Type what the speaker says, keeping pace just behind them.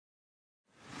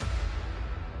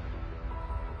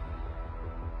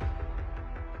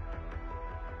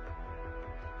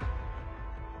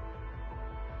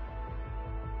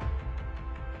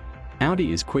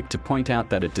Audi is quick to point out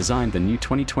that it designed the new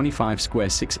 2025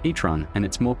 SQ6 e-tron and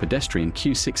its more pedestrian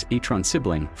Q6 e-tron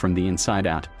sibling from the inside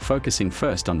out, focusing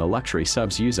first on the luxury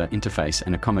sub's user interface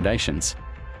and accommodations.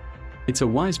 It's a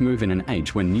wise move in an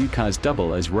age when new cars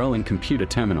double as rolling computer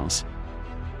terminals.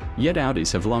 Yet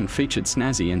Audis have long featured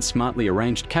snazzy and smartly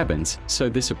arranged cabins, so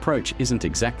this approach isn't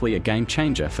exactly a game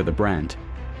changer for the brand.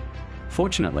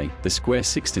 Fortunately, the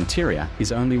SQ6 interior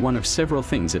is only one of several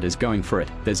things it is going for it.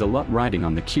 There's a lot riding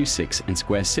on the Q6 and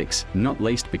SQ6, not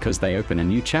least because they open a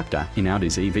new chapter in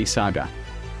Audi's EV saga.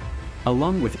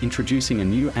 Along with introducing a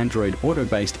new Android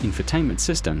Auto-based infotainment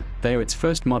system, they are its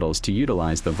first models to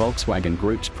utilize the Volkswagen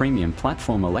Group's premium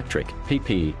platform electric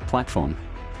 (PPE) platform,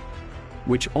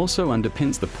 which also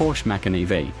underpins the Porsche Macan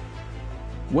EV.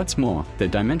 What's more, their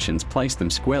dimensions place them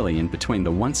squarely in between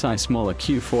the one-size smaller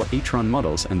Q4 e-tron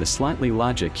models and the slightly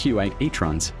larger Q8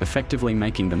 e-trons, effectively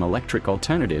making them electric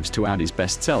alternatives to Audi's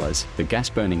bestsellers, the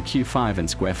gas-burning Q5 and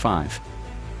SQ5.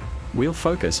 We'll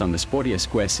focus on the sportier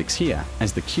SQ6 here,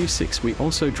 as the Q6 we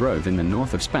also drove in the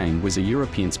north of Spain was a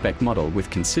European spec model with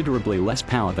considerably less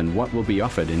power than what will be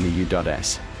offered in the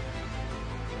U.S.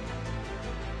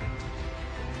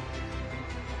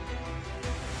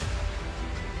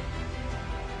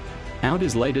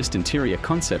 Audi's latest interior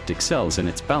concept excels in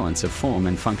its balance of form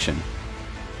and function.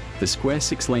 The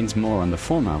SQ6 leans more on the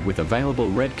former with available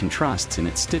red contrasts in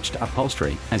its stitched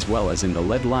upholstery, as well as in the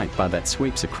LED light bar that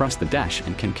sweeps across the dash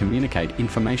and can communicate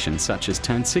information such as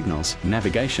turn signals,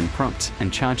 navigation prompts,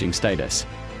 and charging status.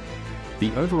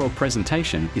 The overall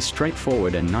presentation is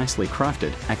straightforward and nicely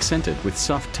crafted, accented with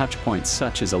soft touch points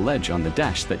such as a ledge on the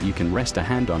dash that you can rest a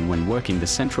hand on when working the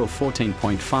central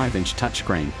 14.5-inch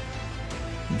touchscreen.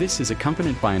 This is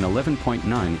accompanied by an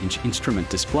 11.9-inch instrument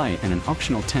display and an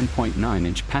optional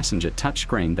 10.9-inch passenger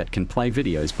touchscreen that can play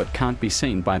videos but can't be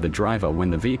seen by the driver when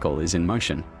the vehicle is in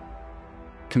motion.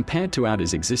 Compared to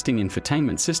Audi's existing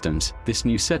infotainment systems, this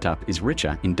new setup is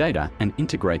richer in data and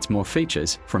integrates more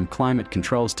features, from climate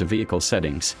controls to vehicle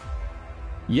settings.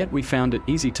 Yet we found it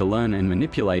easy to learn and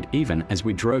manipulate even as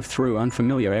we drove through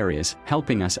unfamiliar areas.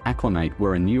 Helping us acclimate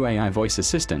were a new AI voice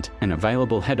assistant, an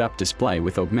available head-up display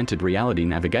with augmented reality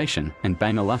navigation, and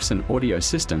Bang & Olufsen audio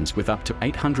systems with up to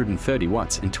 830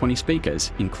 watts and 20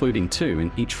 speakers, including 2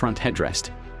 in each front headrest.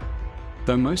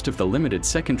 Though most of the limited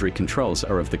secondary controls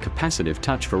are of the capacitive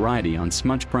touch variety on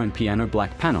smudge-prone piano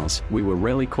black panels, we were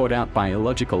rarely caught out by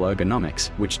illogical ergonomics,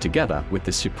 which together with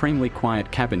the supremely quiet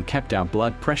cabin kept our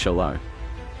blood pressure low.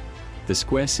 The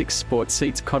SQ6 sport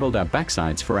seats coddled our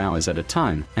backsides for hours at a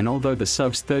time, and although the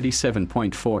SUV's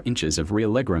 37.4 inches of rear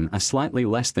legroom are slightly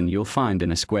less than you'll find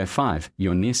in a SQ5,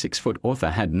 your near 6-foot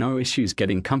author had no issues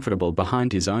getting comfortable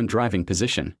behind his own driving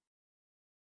position.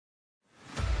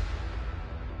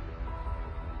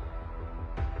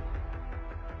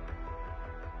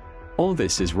 All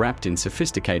this is wrapped in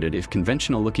sophisticated if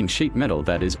conventional-looking sheet metal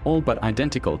that is all but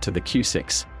identical to the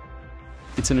Q6.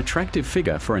 It's an attractive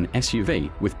figure for an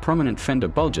SUV, with prominent fender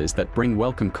bulges that bring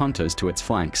welcome contours to its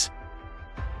flanks.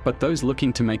 But those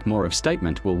looking to make more of a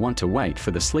statement will want to wait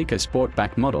for the sleeker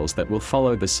sportback models that will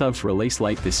follow the SUV's release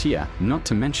late this year, not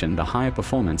to mention the higher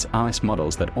performance RS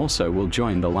models that also will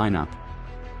join the lineup.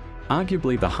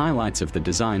 Arguably the highlights of the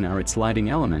design are its lighting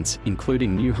elements,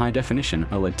 including new high-definition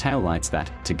OLED taillights that,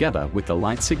 together with the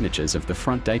light signatures of the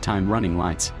front daytime running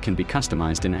lights, can be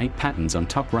customized in 8 patterns on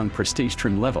top-rung prestige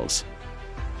trim levels.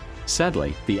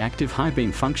 Sadly, the active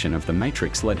high-beam function of the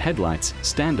matrix LED headlights,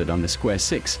 standard on the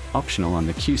SQ6, optional on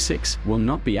the Q6, will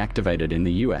not be activated in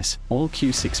the US. All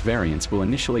Q6 variants will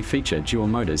initially feature dual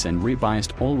motors and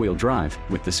rear-biased all-wheel drive,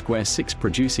 with the SQ6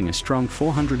 producing a strong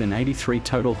 483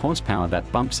 total horsepower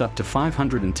that bumps up to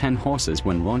 510 horses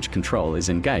when launch control is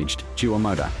engaged. Dual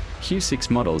motor Q6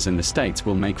 models in the States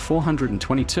will make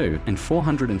 422 and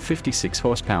 456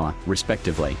 horsepower,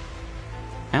 respectively.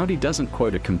 Audi doesn't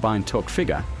quote a combined torque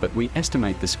figure, but we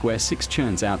estimate the SQ6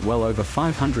 churns out well over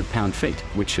 500 pound-feet,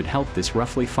 which should help this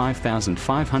roughly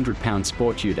 5,500 pound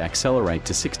sport-ute accelerate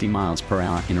to 60 miles per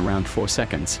hour in around 4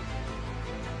 seconds.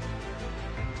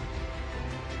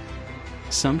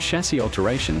 Some chassis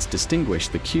alterations distinguish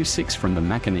the Q6 from the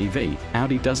Macan EV.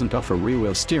 Audi doesn't offer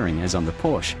rear-wheel steering as on the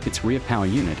Porsche. Its rear power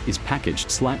unit is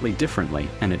packaged slightly differently,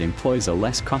 and it employs a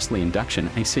less costly induction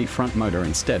AC front motor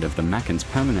instead of the Macan's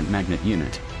permanent magnet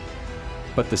unit.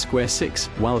 But the SQ6,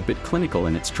 while a bit clinical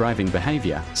in its driving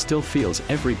behavior, still feels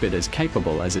every bit as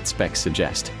capable as its specs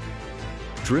suggest.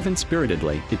 Driven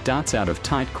spiritedly, it darts out of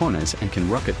tight corners and can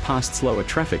rocket past slower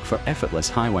traffic for effortless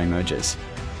highway merges.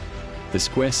 The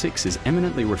SQ6 is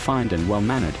eminently refined and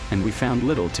well-mannered, and we found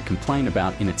little to complain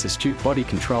about in its astute body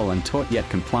control and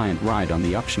taut-yet-compliant ride on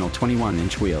the optional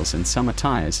 21-inch wheels and summer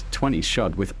tires. 20s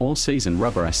shod with all-season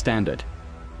rubber are standard.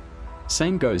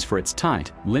 Same goes for its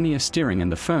tight, linear steering and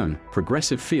the firm,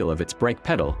 progressive feel of its brake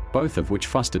pedal, both of which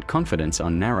fostered confidence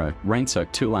on narrow,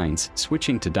 rain-soaked 2 lanes.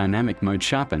 Switching to dynamic mode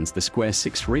sharpens the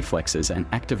SQ6 reflexes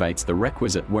and activates the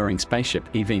requisite whirring spaceship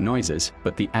EV noises,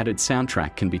 but the added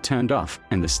soundtrack can be turned off,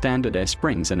 and the standard air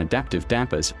springs and adaptive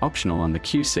dampers, optional on the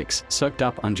Q6, soaked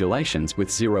up undulations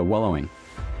with zero wallowing.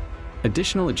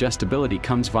 Additional adjustability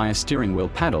comes via steering wheel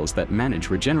paddles that manage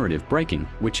regenerative braking,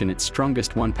 which in its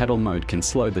strongest one-pedal mode can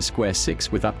slow the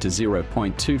SQ6 with up to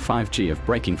 0.25 g of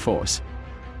braking force.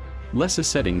 Lesser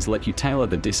settings let you tailor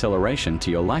the deceleration to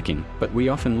your liking, but we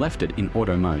often left it in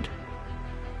auto mode,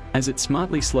 as it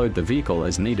smartly slowed the vehicle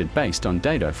as needed based on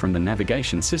data from the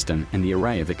navigation system and the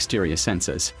array of exterior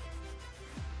sensors.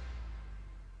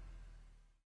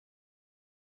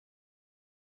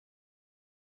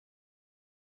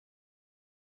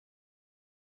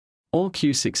 All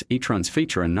Q6 e-trons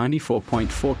feature a 94.4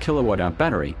 kWh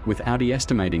battery, with Audi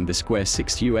estimating the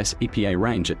SQ6 US EPA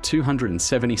range at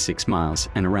 276 miles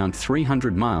and around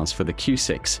 300 miles for the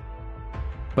Q6.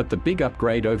 But the big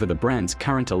upgrade over the brand's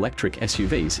current electric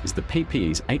SUVs is the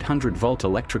PPE's 800-volt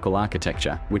electrical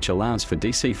architecture, which allows for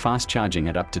DC fast charging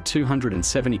at up to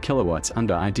 270 kilowatts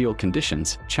under ideal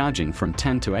conditions. Charging from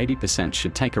 10 to 80%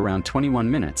 should take around 21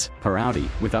 minutes per Audi,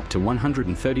 with up to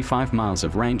 135 miles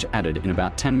of range added in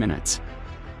about 10 minutes.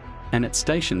 And at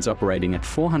stations operating at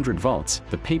 400 volts,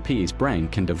 the PPE's brain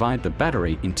can divide the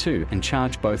battery in two and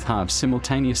charge both halves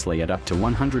simultaneously at up to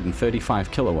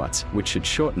 135 kilowatts, which should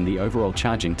shorten the overall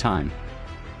charging time.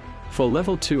 For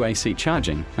level 2 AC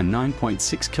charging, a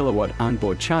 9.6 kilowatt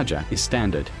onboard charger is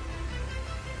standard,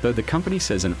 though the company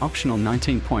says an optional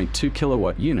 19.2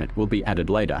 kilowatt unit will be added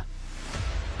later.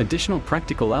 Additional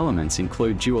practical elements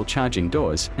include dual charging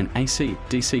doors, an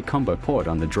AC-DC combo port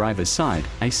on the driver's side,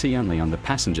 AC only on the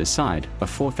passenger's side, a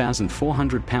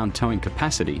 4,400-pound towing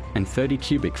capacity, and 30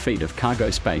 cubic feet of cargo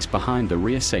space behind the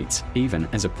rear seats. Even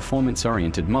as a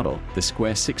performance-oriented model, the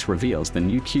SQ6 reveals the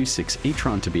new Q6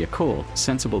 e-tron to be a cool,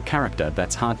 sensible character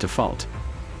that's hard to fault.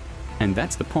 And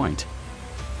that's the point.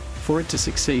 For it to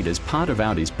succeed as part of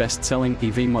Audi's best-selling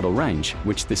EV model range,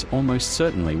 which this almost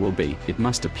certainly will be, it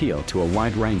must appeal to a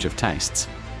wide range of tastes.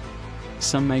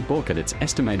 Some may balk at its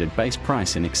estimated base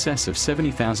price in excess of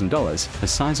 $70,000, a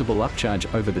sizable upcharge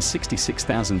over the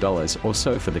 $66,000 or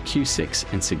so for the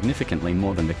Q6, and significantly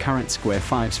more than the current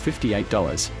SQ5's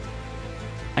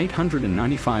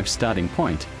 $58.895 starting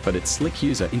point, but its slick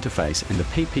user interface and the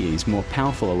PPE's more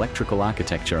powerful electrical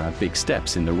architecture are big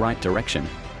steps in the right direction.